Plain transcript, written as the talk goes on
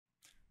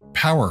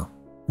Power.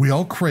 We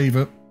all crave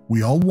it,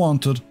 we all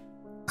want it,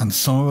 and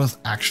some of us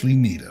actually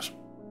need it.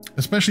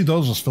 Especially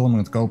those of us filming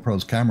with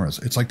GoPro's cameras.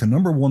 It's like the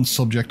 #1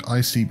 subject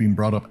I see being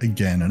brought up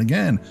again and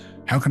again.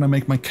 How can I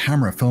make my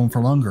camera film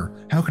for longer?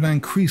 How can I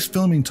increase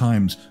filming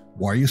times?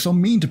 Why are you so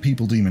mean to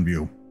people,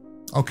 DemonView?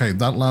 Okay,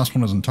 that last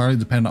one is entirely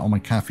dependent on my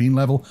caffeine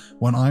level.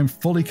 When I'm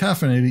fully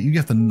caffeinated, you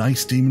get the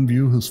nice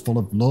DemonView who's full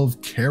of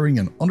love, caring,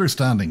 and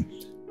understanding.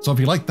 So if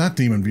you like that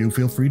DemonView,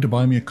 feel free to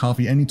buy me a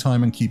coffee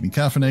anytime and keep me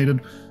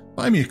caffeinated.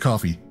 Buy me a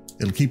coffee.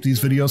 It'll keep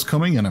these videos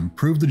coming and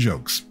improve the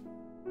jokes.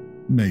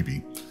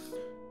 Maybe.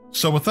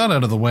 So with that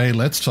out of the way,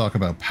 let's talk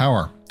about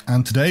power.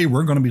 And today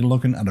we're going to be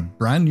looking at a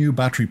brand new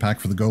battery pack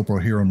for the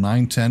GoPro Hero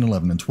 9, 10,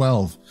 11, and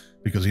 12.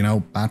 Because, you know,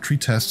 battery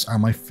tests are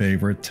my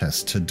favorite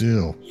test to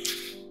do.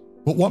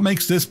 But what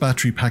makes this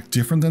battery pack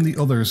different than the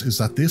others is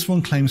that this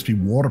one claims to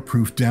be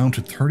waterproof down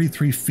to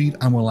 33 feet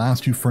and will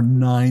last you for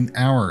 9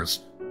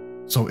 hours.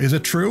 So is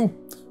it true?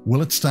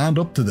 Will it stand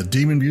up to the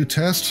DemonView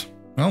test?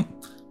 Well,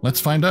 let's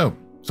find out.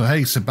 So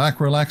hey, sit back,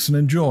 relax, and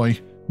enjoy.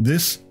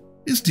 This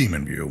is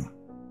DemonView.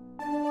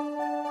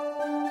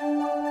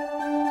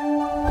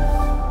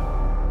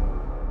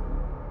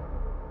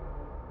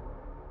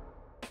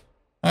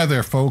 Hi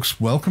there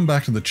folks, welcome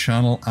back to the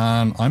channel,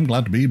 and I'm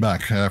glad to be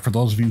back. For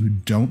those of you who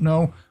don't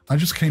know, I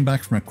just came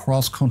back from a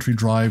cross-country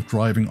drive,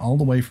 driving all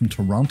the way from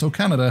Toronto,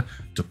 Canada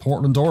to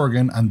Portland,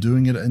 Oregon, and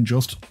doing it in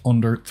just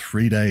under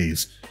 3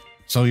 days.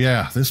 So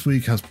yeah, this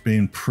week has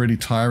been pretty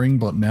tiring,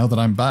 but now that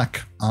I'm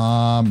back,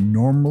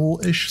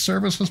 normal-ish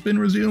service has been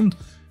resumed,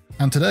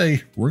 and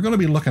today we're going to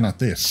be looking at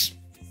this.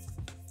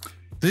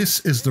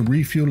 This is the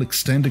RE-FUEL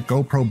extended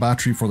GoPro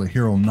battery for the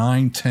Hero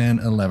 9, 10,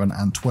 11,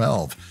 and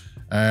 12.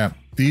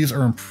 These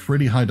are in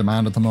pretty high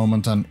demand at the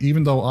moment, and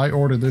even though I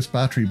ordered this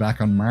battery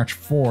back on March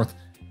 4th,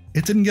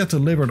 it didn't get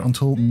delivered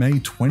until May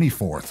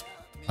 24th.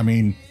 I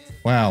mean,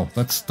 wow,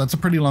 that's a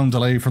pretty long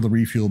delay for the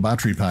RE-FUEL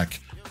battery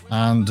pack.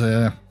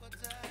 And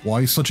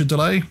why such a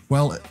delay?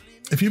 Well,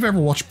 if you've ever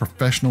watched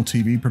professional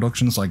TV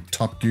productions like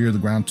Top Gear, The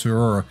Grand Tour,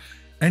 or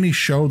any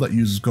show that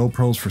uses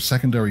GoPros for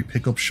secondary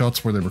pickup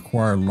shots where they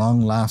require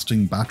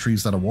long-lasting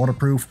batteries that are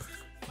waterproof,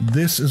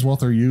 this is what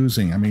they're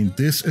using. I mean,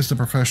 this is the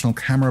professional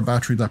camera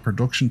battery that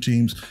production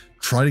teams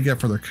try to get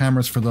for their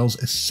cameras for those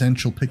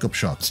essential pickup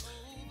shots.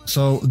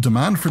 So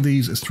demand for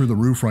these is through the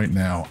roof right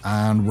now,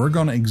 and we're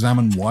going to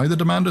examine why the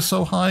demand is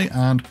so high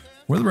and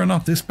whether or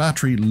not this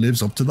battery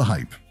lives up to the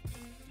hype.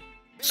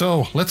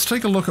 So let's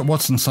take a look at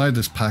what's inside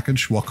this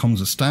package, what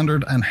comes as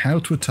standard, and how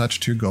to attach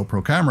to your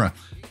GoPro camera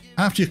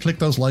after you click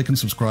those like and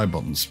subscribe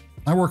buttons.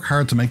 I work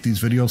hard to make these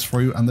videos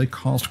for you, and they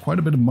cost quite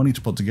a bit of money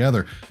to put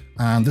together,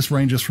 and this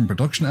ranges from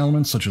production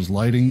elements such as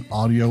lighting,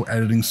 audio,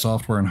 editing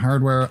software and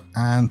hardware,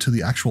 and to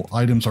the actual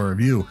items I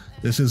review.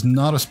 This is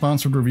not a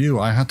sponsored review.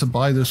 I had to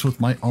buy this with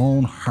my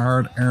own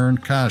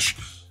hard-earned cash,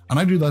 and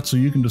I do that so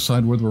you can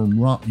decide whether or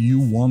not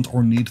you want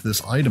or need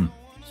this item.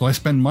 So I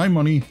spend my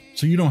money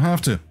so you don't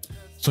have to.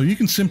 So you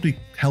can simply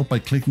help by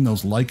clicking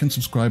those like and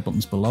subscribe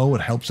buttons below. It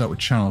helps out with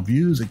channel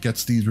views, it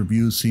gets these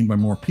reviews seen by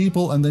more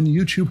people, and then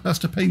YouTube has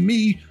to pay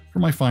me for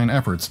my fine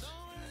efforts.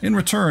 In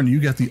return, you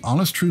get the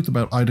honest truth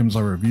about items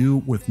I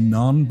review with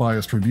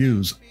non-biased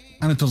reviews,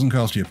 and it doesn't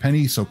cost you a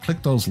penny, so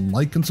click those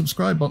like and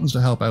subscribe buttons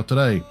to help out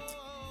today.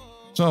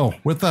 So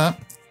with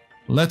that,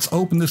 let's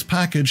open this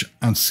package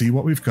and see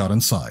what we've got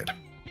inside.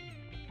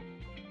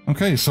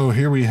 Okay, so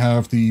here we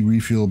have the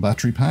RE-FUEL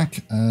battery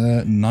pack,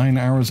 9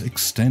 hours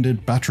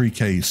extended battery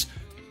case.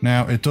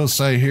 Now it does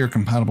say here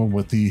compatible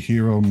with the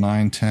Hero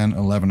 9, 10,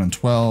 11 and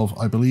 12.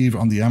 I believe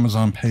on the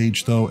Amazon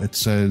page though it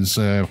says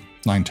 9,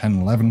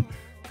 10, 11,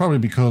 probably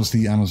because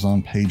the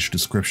Amazon page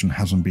description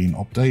hasn't been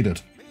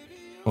updated.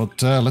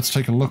 But let's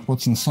take a look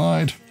what's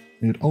inside.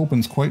 It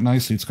opens quite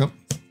nicely. It's got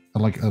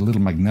like a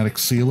little magnetic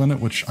seal in it,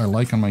 which I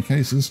like on my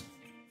cases.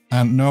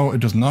 And no,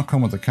 it does not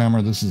come with a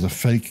camera. This is a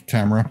fake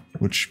camera,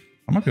 which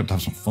I might be able to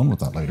have some fun with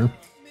that later.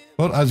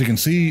 But as you can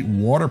see,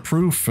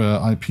 waterproof,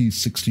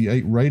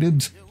 IP68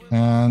 rated,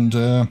 and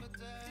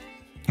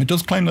it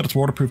does claim that it's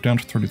waterproof down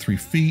to 33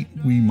 feet.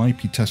 We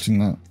might be testing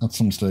that at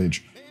some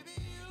stage.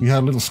 We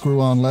have little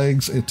screw-on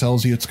legs. It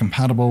tells you it's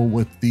compatible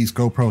with these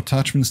GoPro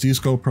attachments. These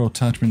GoPro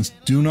attachments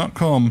do not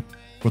come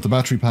with the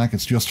battery pack.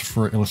 It's just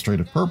for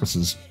illustrative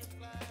purposes.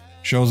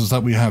 Shows us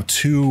that we have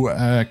two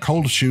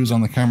cold shoes on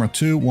the camera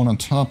too, one on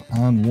top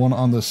and one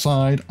on the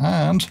side,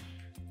 and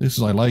this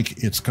is I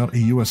like, it's got a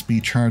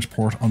USB charge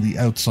port on the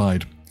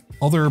outside.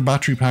 Other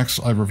battery packs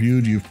I've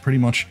reviewed, you pretty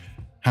much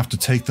have to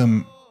take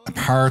them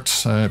apart.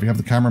 If you have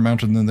the camera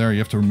mounted in there, you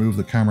have to remove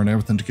the camera and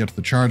everything to get to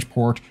the charge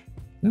port.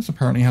 This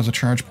apparently has a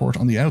charge port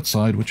on the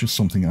outside, which is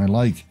something I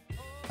like.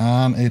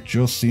 And it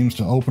just seems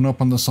to open up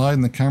on the side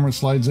and the camera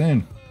slides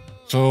in.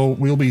 So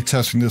we'll be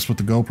testing this with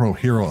the GoPro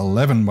Hero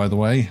 11, by the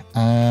way.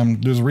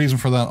 There's a reason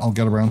for that, I'll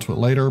get around to it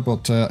later,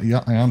 but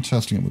yeah, I am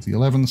testing it with the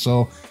 11,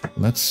 so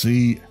let's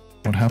see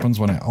what happens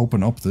when I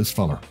open up this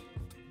fella.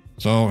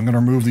 So I'm going to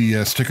remove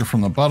the sticker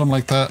from the bottom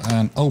like that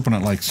and open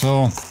it like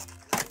so.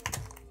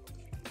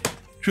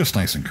 Just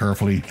nice and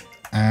carefully,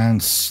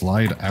 and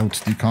slide out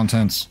the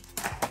contents.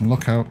 And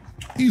look how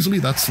easily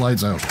that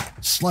slides out.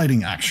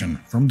 Sliding action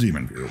from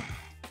DemonView.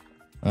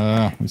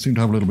 We seem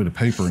to have a little bit of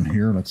paper in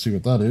here. Let's see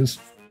what that is.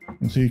 You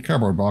can see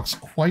cardboard box,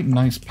 quite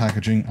nice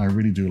packaging. I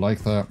really do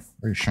like that.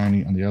 Very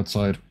shiny on the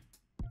outside.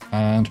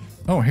 And,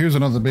 oh, here's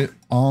another bit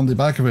on the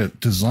back of it.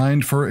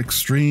 Designed for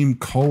extreme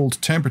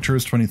cold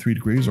temperatures, 23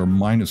 degrees or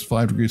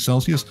 -5 degrees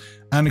Celsius,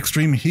 and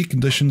extreme heat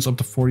conditions up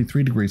to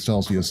 43 degrees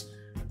Celsius.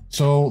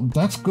 So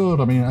that's good.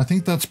 I mean, I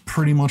think that's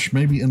pretty much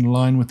maybe in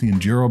line with the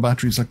Enduro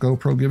batteries that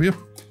GoPro give you.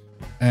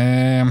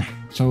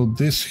 So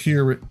this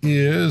here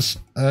is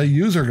a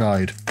user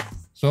guide.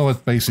 So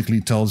it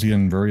basically tells you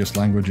in various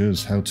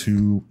languages how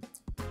to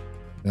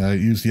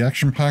use the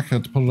action pack, how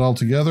to put it all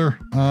together,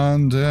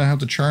 and how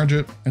to charge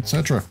it,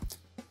 etc.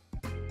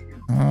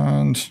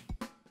 And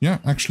yeah,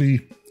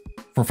 actually,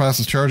 for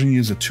fastest charging,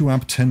 use a 2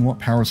 amp 10 watt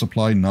power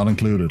supply, not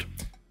included.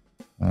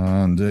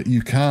 And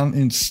you can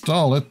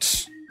install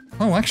it.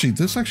 Oh, actually,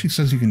 this actually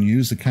says you can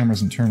use the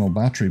camera's internal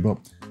battery, but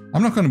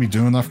I'm not going to be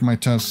doing that for my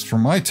tests. For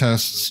my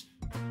tests,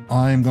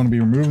 I'm going to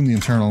be removing the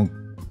internal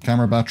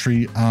camera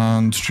battery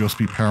and just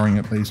be powering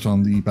it based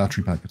on the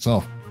battery pack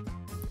itself.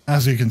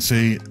 As you can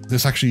see,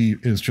 this actually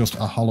is just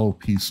a hollow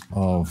piece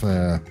of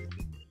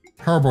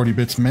cardboardy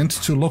bits meant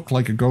to look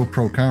like a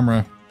GoPro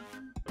camera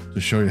to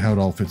show you how it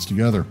all fits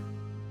together.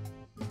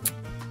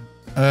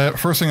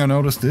 First thing I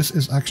noticed, this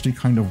is actually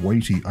kind of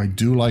weighty. I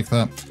do like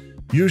that.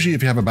 Usually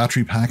if you have a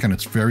battery pack and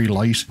it's very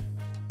light,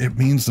 it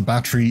means the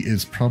battery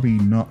is probably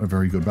not a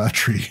very good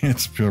battery.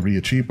 It's probably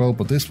a cheapo,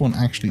 but this one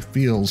actually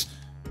feels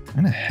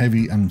kind of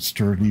heavy and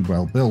sturdily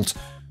well built.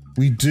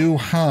 We do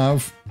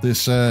have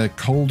this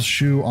cold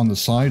shoe on the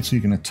side, so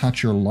you can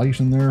attach your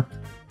light in there.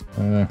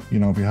 You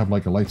know, if you have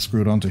like a light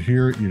screwed onto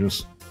here, you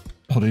just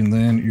put in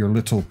then your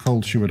little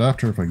cold shoe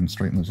adapter, if I can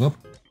straighten this up.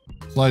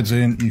 Slides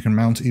in, you can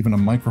mount even a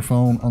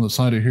microphone on the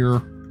side of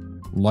here.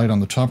 Light on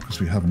the top, because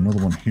we have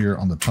another one here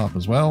on the top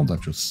as well.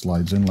 That just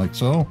slides in like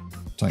so.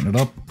 Tighten it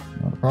up,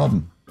 not a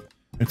problem.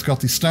 It's got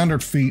the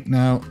standard feet.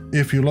 Now,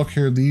 if you look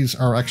here, these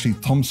are actually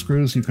thumb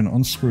screws. You can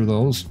unscrew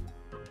those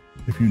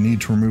if you need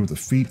to remove the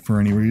feet for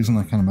any reason.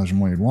 I can't imagine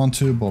why you'd want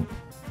to, but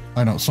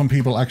I know some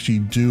people actually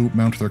do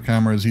mount their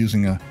cameras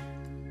using a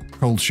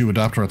cold shoe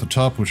adapter at the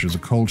top, which is a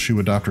cold shoe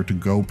adapter to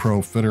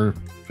GoPro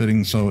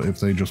fitting. So if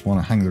they just want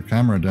to hang their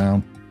camera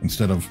down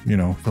instead of, you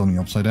know, filming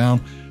upside down,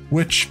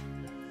 which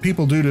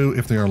people do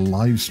if they are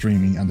live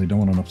streaming and they don't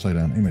want an upside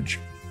down image.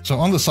 So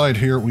on the side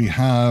here, we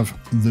have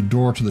the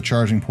door to the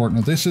charging port.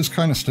 Now this is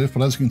kind of stiff,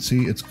 but as you can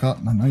see, it's got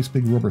a nice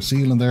big rubber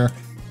seal in there,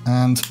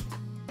 and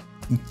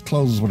it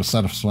closes with a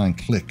satisfying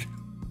click.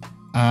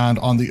 And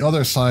on the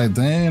other side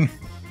then,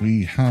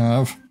 we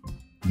have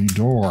the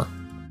door.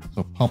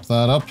 So pop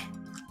that up.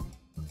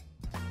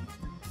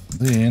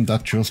 Then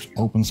that just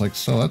opens like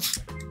so. That's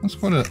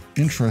quite an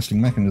interesting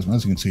mechanism,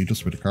 as you can see,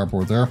 just with the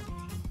cardboard there.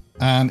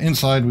 And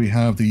inside we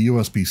have the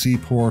USB-C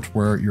port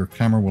where your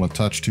camera will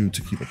attach to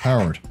keep it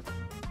powered.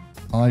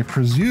 I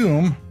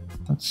presume,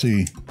 let's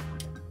see,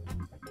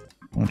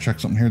 I want to check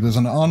something here. There's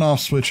an on-off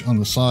switch on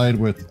the side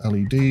with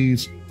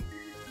LEDs.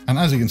 And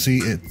as you can see,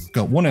 it's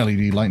got one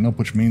LED lighting up,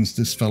 which means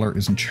this fella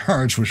isn't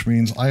charged, which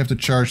means I have to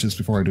charge this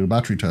before I do a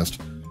battery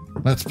test.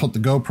 Let's put the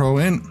GoPro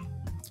in.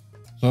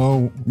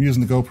 So I'm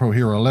using the GoPro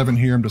Hero 11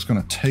 here. I'm just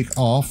going to take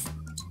off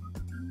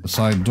the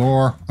side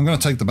door. I'm going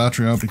to take the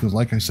battery out because,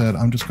 like I said,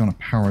 I'm just going to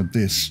power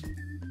this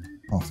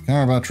off the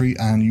camera battery,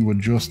 and you would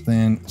just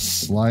then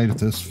slide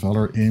this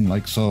feller in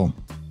like so.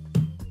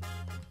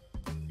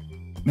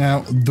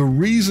 Now, the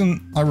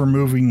reason I'm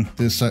removing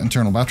this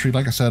internal battery,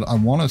 like I said, I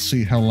want to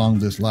see how long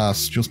this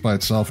lasts just by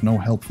itself, no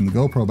help from the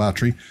GoPro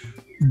battery.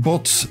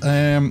 But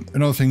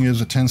another thing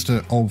is it tends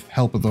to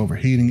help with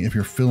overheating if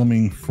you're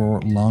filming for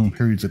long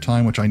periods of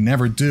time, which I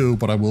never do,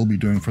 but I will be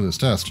doing for this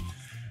test.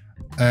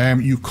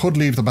 You could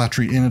leave the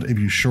battery in it if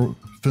you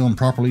film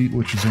properly,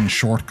 which is in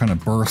short kind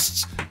of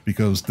bursts,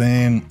 because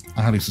then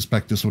I highly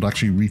suspect this would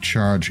actually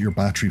recharge your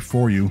battery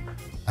for you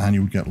and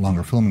you would get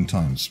longer filming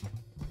times.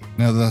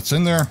 Now that that's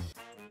in there,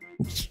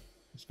 oops,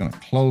 just going to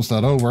close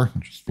that over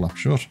and just flap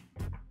shut.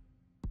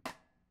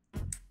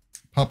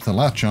 Pop the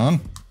latch on,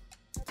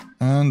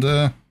 and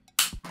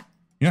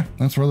yeah,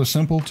 that's rather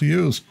simple to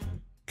use.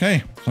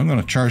 Okay, so I'm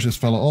going to charge this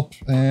fella up.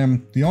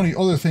 The only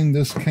other thing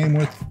this came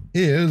with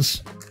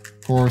is,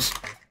 of course,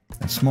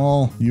 a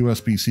small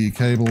USB-C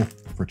cable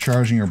for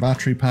charging your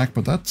battery pack,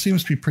 but that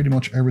seems to be pretty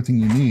much everything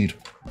you need.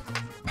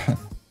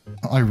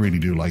 I really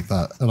do like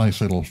that. A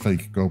nice little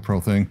fake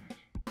GoPro thing.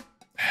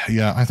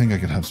 Yeah, I think I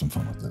could have some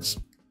fun with this.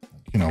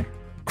 You know,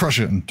 crush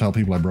it and tell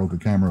people I broke a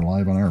camera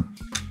live on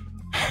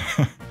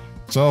air.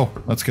 So,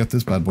 let's get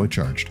this bad boy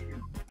charged.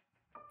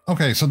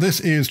 Okay, so this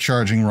is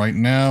charging right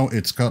now.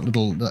 It's got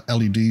little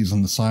LEDs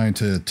on the side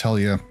to tell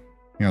you,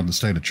 the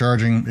state of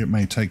charging. It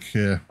may take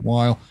a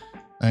while.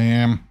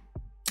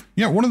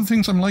 Yeah, one of the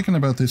things I'm liking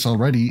about this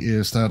already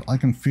is that I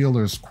can feel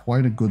there's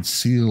quite a good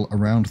seal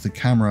around the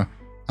camera,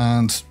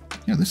 and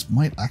yeah, this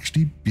might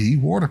actually be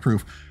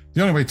waterproof.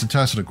 The only way to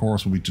test it, of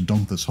course, would be to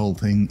dunk this whole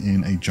thing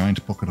in a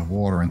giant bucket of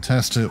water and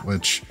test it,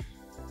 which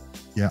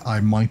yeah, I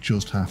might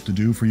just have to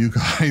do for you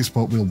guys,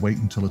 but we'll wait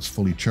until it's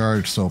fully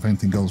charged. So if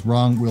anything goes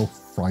wrong, we'll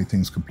fry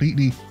things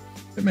completely.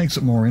 It makes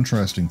it more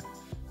interesting.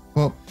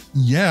 But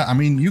yeah, I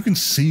mean, you can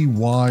see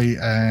why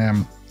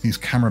these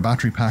camera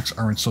battery packs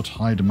are in such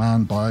high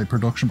demand by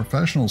production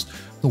professionals.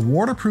 The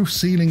waterproof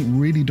sealing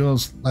really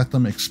does let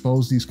them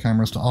expose these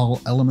cameras to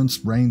all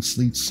elements, rain,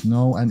 sleet,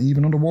 snow, and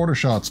even underwater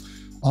shots,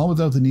 all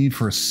without the need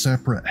for a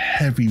separate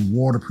heavy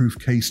waterproof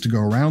case to go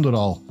around it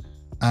all.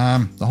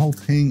 The whole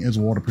thing is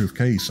a waterproof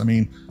case. I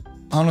mean,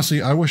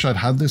 honestly, I wish I'd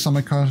had this on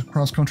my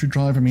cross-country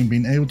drive. I mean,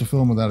 being able to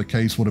film without a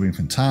case would have been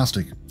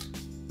fantastic.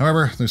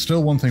 However, there's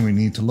still one thing we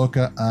need to look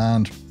at,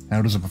 and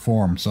how does it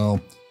perform? So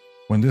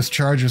when this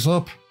charges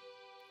up,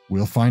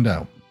 we'll find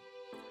out.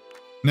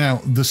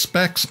 Now, the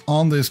specs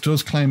on this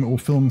does claim it will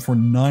film for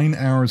 9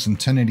 hours in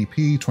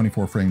 1080p,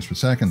 24 frames per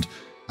second,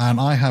 and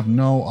I have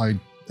no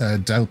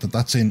doubt that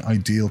that's in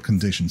ideal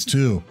conditions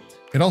too.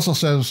 It also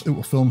says it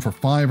will film for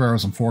 5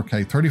 hours in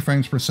 4K 30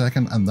 frames per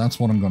second, and that's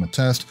what I'm going to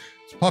test.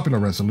 It's popular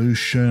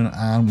resolution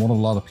and what a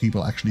lot of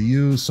people actually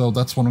use, so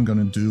that's what I'm going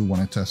to do when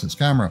I test this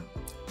camera.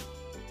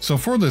 So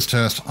for this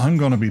test, I'm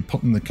going to be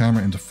putting the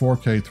camera into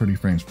 4K 30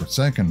 frames per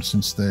second.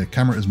 Since the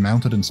camera is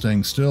mounted and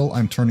staying still,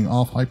 I'm turning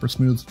off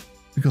Hypersmooth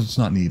because it's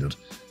not needed.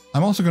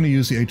 I'm also going to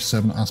use the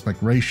H7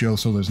 aspect ratio,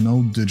 so there's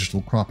no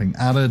digital cropping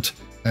added.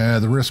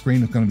 The rear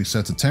screen is going to be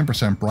set to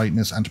 10%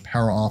 brightness and to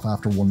power off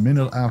after 1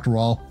 minute. After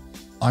all,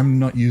 I'm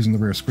not using the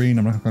rear screen.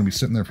 I'm not going to be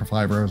sitting there for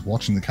 5 hours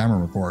watching the camera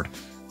record.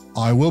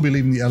 I will be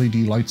leaving the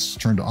LED lights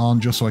turned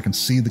on just so I can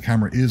see the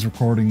camera is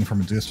recording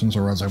from a distance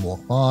or as I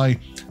walk by.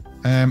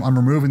 I'm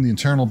removing the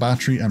internal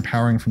battery and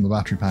powering from the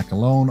battery pack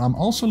alone. I'm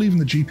also leaving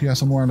the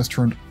GPS and wireless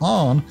turned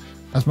on,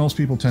 as most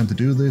people tend to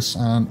do this,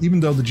 and even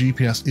though the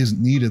GPS isn't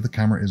needed, the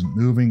camera isn't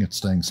moving, it's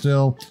staying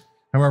still.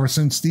 However,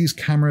 since these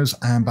cameras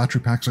and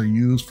battery packs are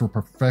used for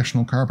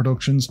professional car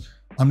productions,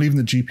 I'm leaving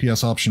the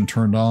GPS option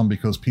turned on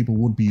because people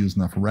would be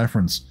using that for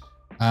reference.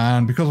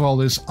 And because of all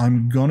this,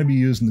 I'm going to be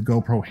using the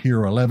GoPro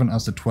Hero 11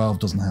 as the 12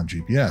 doesn't have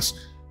GPS.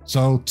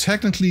 So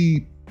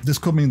technically, this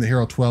could mean the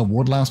Hero 12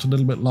 would last a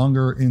little bit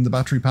longer in the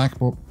battery pack,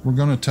 but we're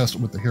going to test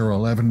it with the Hero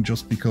 11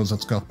 just because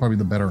it's got probably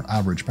the better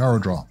average power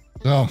draw.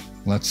 So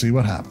let's see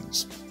what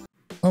happens.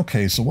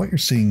 Okay, so what you're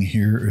seeing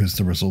here is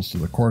the results of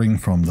the recording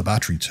from the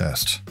battery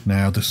test.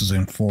 Now, this is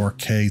in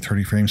 4K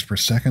 30 frames per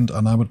second,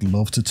 and I would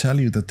love to tell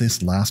you that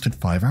this lasted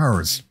 5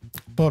 hours,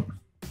 but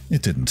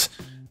it didn't.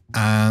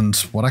 And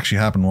what actually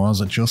happened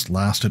was it just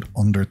lasted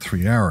under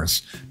 3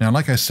 hours. Now,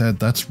 like I said,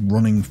 that's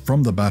running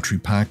from the battery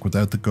pack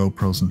without the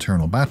GoPro's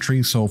internal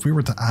battery. So if we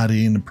were to add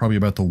in probably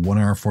about the 1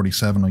 hour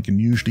 47 I can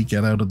usually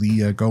get out of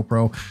the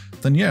GoPro,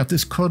 then yeah,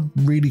 this could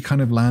really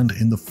kind of land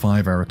in the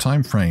 5 hour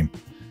time frame.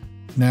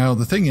 Now,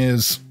 the thing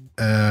is,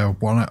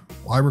 when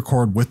I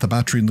record with the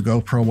battery in the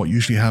GoPro, what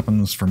usually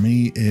happens for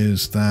me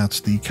is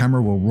that the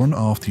camera will run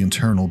off the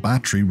internal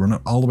battery, run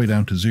it all the way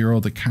down to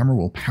 0, the camera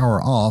will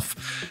power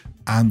off,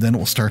 and then it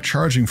will start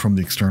charging from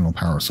the external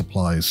power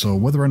supply. So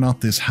whether or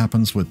not this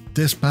happens with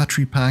this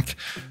battery pack,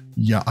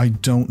 yeah, I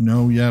don't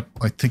know yet.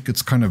 I think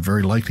it's kind of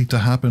very likely to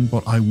happen,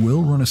 but I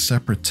will run a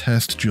separate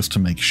test just to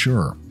make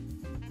sure.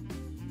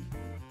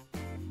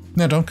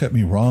 Now, don't get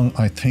me wrong,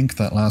 I think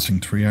that lasting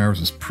 3 hours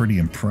is pretty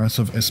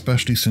impressive,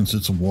 especially since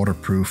it's a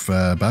waterproof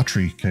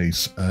battery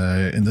case.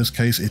 In this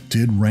case, it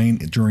did rain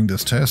during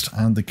this test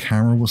and the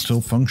camera was still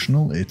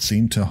functional. It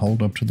seemed to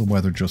hold up to the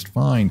weather just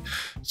fine.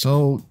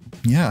 So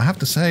yeah, I have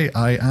to say,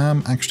 I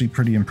am actually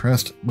pretty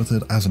impressed with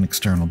it as an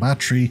external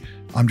battery.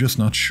 I'm just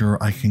not sure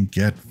I can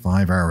get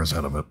 5 hours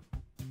out of it.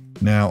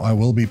 Now, I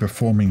will be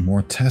performing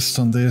more tests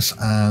on this,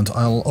 and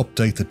I'll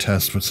update the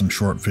test with some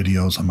short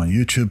videos on my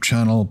YouTube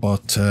channel,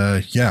 but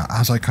yeah,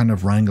 as I kind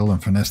of wrangle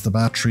and finesse the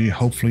battery,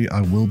 hopefully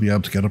I will be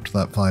able to get up to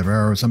that 5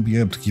 hours and be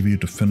able to give you a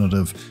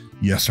definitive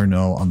yes or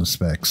no on the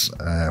specs,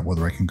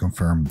 whether I can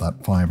confirm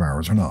that 5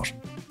 hours or not.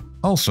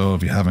 Also,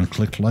 if you haven't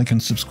clicked like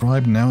and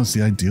subscribe, now is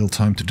the ideal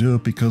time to do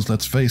it because,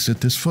 let's face it,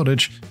 this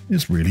footage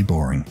is really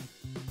boring.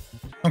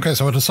 Okay,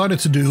 so I decided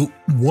to do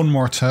one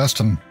more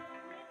test, and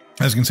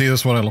as you can see,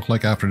 this is what I look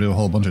like after I do a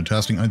whole bunch of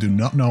testing. I do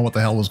not know what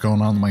the hell was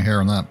going on with my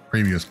hair in that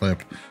previous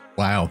clip.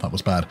 Wow, that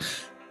was bad.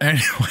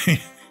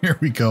 Anyway, here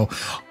we go.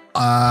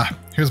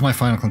 Here's my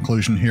final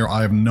conclusion here.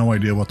 I have no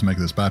idea what to make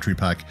of this battery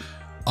pack.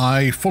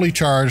 I fully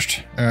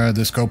charged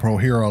this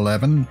GoPro Hero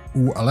 11.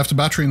 I left the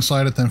battery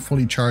inside it, then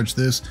fully charged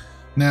this.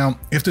 Now,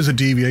 if there's a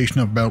deviation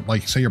of about,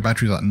 like, say your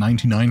battery's at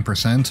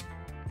 99%,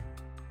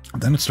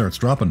 then it starts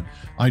dropping.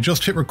 I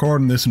just hit record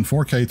on this in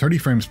 4K 30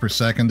 frames per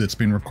second. It's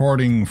been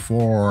recording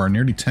for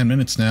nearly 10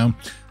 minutes now.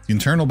 The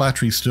internal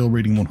battery is still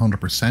reading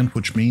 100%,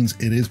 which means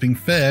it is being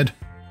fed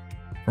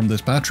from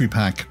this battery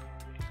pack.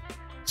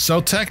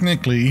 So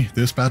technically,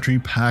 this battery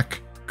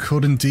pack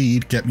could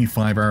indeed get me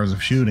 5 hours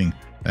of shooting.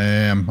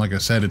 Like I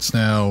said, it's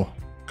now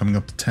coming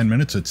up to 10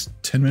 minutes. It's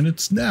 10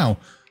 minutes now.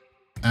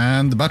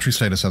 And the battery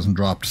status hasn't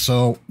dropped.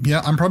 So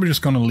yeah, I'm probably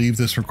just going to leave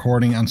this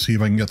recording and see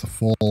if I can get the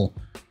full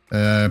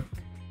 5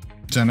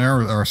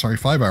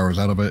 hours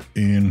out of it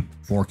in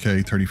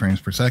 4K 30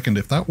 frames per second.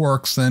 If that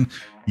works, then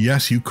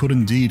yes, you could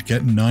indeed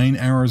get 9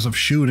 hours of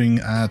shooting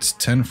at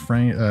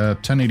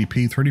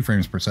 1080p, 30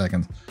 frames per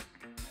second.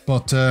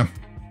 But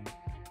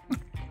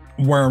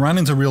where I ran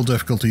into real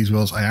difficulties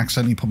was I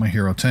accidentally put my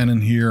Hero 10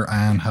 in here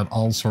and had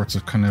all sorts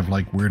of kind of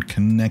like weird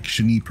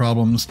connection-y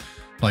problems.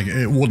 Like,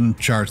 it wouldn't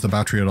charge the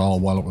battery at all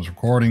while it was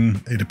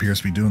recording. It appears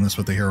to be doing this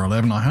with the Hero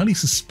 11. I highly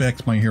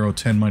suspect my Hero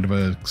 10 might have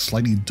a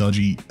slightly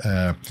dodgy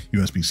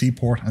USB-C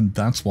port, and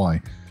that's why.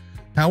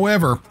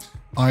 However,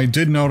 I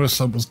did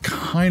notice it was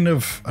kind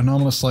of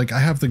anomalous. Like, I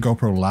have the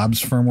GoPro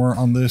Labs firmware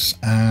on this,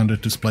 and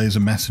it displays a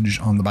message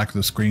on the back of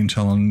the screen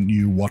telling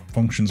you what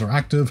functions are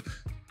active.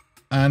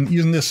 And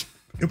using this,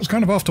 it was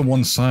kind of off to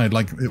one side.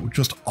 Like, it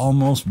just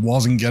almost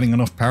wasn't getting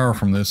enough power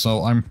from this,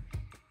 so I'm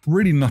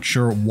really not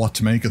sure what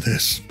to make of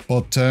this.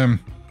 But,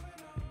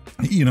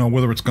 you know,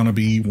 whether it's going to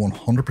be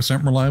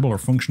 100% reliable or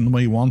function the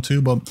way you want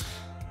to. But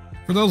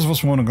for those of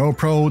us who want to go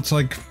pro, it's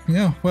like,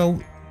 yeah,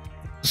 well,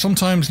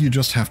 sometimes you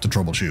just have to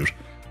troubleshoot.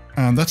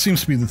 And that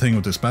seems to be the thing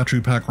with this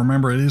battery pack.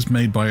 Remember, it is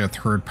made by a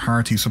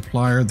third-party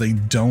supplier. They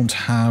don't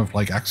have,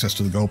 like, access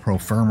to the GoPro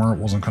firmware. It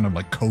wasn't kind of,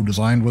 like,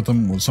 co-designed with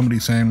them. It was somebody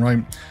saying,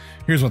 right,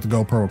 here's what the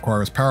GoPro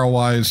requires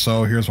power-wise,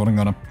 so here's what I'm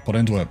going to put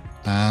into it.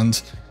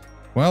 And,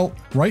 well,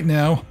 right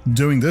now,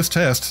 doing this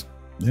test,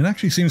 it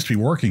actually seems to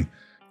be working.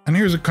 And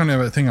here's a kind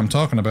of a thing I'm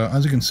talking about.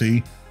 As you can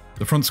see,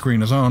 the front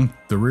screen is on,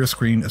 the rear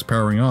screen is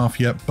powering off,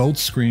 yet both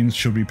screens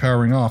should be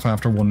powering off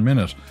after 1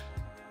 minute.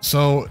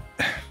 So,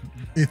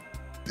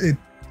 it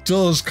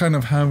does kind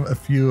of have a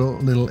few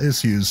little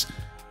issues,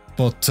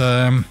 but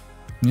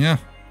yeah,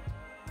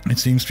 it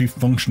seems to be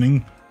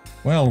functioning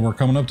well. We're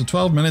coming up to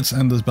 12 minutes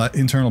and the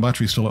internal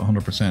battery is still at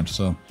 100%,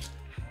 so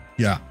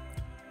yeah.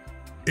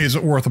 Is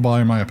it worth a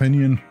buy in my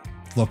opinion?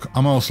 Look,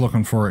 I'm also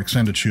looking for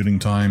extended shooting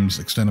times,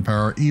 extended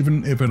power.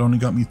 Even if it only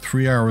got me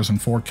 3 hours in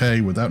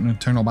 4K without an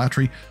internal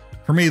battery,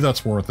 for me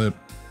that's worth it.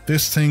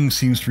 This thing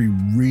seems to be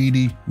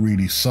really,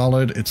 really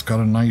solid. It's got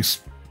a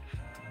nice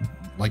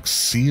like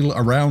seal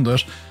around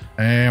it.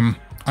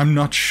 I'm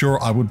not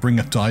sure I would bring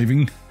it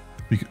diving,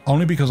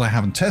 only because I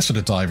haven't tested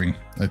it diving.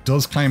 It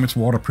does claim it's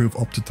waterproof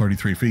up to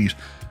 33 feet.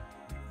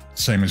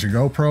 Same as your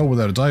GoPro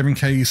without a diving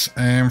case.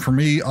 For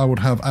me, I would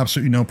have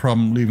absolutely no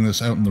problem leaving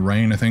this out in the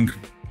rain, I think.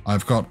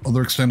 I've got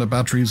other extended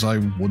batteries I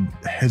would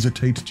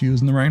hesitate to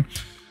use in the rain.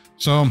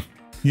 So,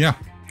 yeah,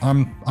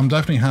 I'm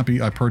definitely happy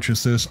I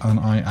purchased this, and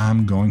I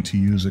am going to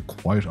use it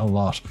quite a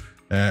lot.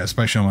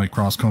 Especially on my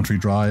cross-country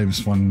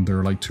drives when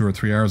they're like 2 or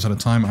 3 hours at a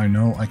time. I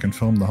know I can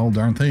film the whole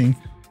darn thing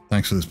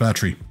thanks to this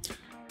battery.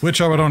 Which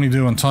I would only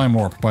do on Time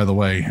Warp, by the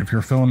way. If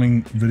you're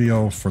filming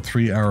video for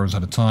 3 hours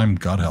at a time,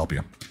 God help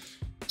you.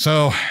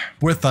 So,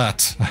 with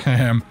that,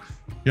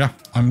 yeah,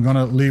 I'm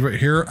gonna leave it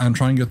here and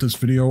try and get this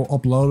video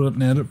uploaded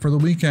and edited for the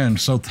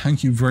weekend. So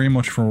thank you very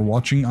much for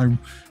watching. I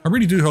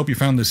really do hope you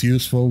found this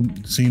useful,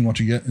 seeing what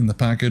you get in the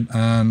packet.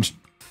 And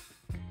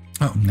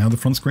oh, now the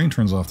front screen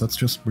turns off. That's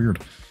just weird.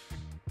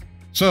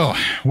 So,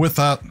 with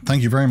that,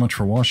 thank you very much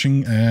for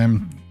watching.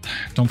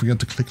 Don't forget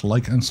to click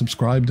like and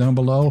subscribe down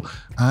below,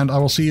 and I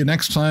will see you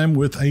next time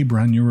with a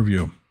brand new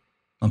review.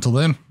 Until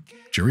then,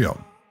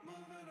 cheerio.